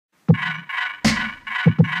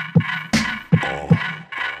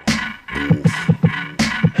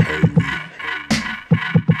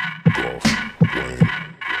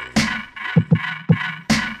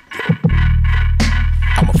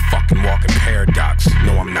paradox.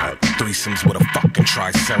 No, I'm not. Threesomes with a fucking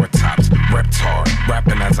triceratops. Reptar,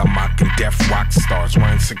 rapping as I'm mocking deaf rock stars.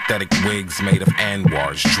 Wearing synthetic wigs made of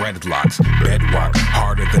Anwars, dreadlocks, bedrock,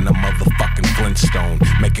 harder than a motherfucking Flintstone.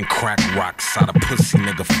 Making crack rocks out of pussy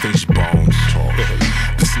nigga fish bones.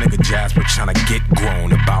 This nigga Jasper tryna get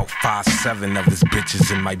grown. About 5'7" of his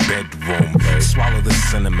bitches in my bedroom. Swallow the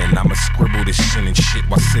cinnamon, I'ma scribble this shit and shit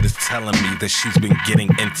while Sid is telling me that she's been getting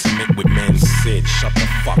intimate with men. Sid, shut the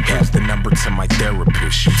fuck up. Here's the number to my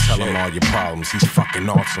therapist. You tell him all your problems. He's fucking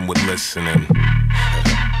awesome with listening.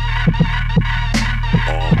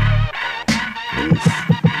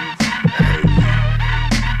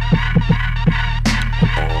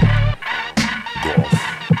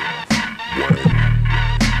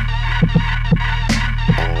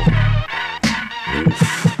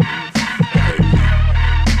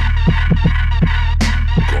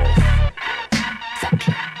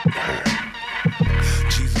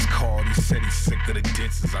 Jesus called, he said he's sick of the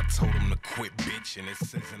disses. I told him to quit bitching.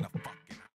 This isn't a fucking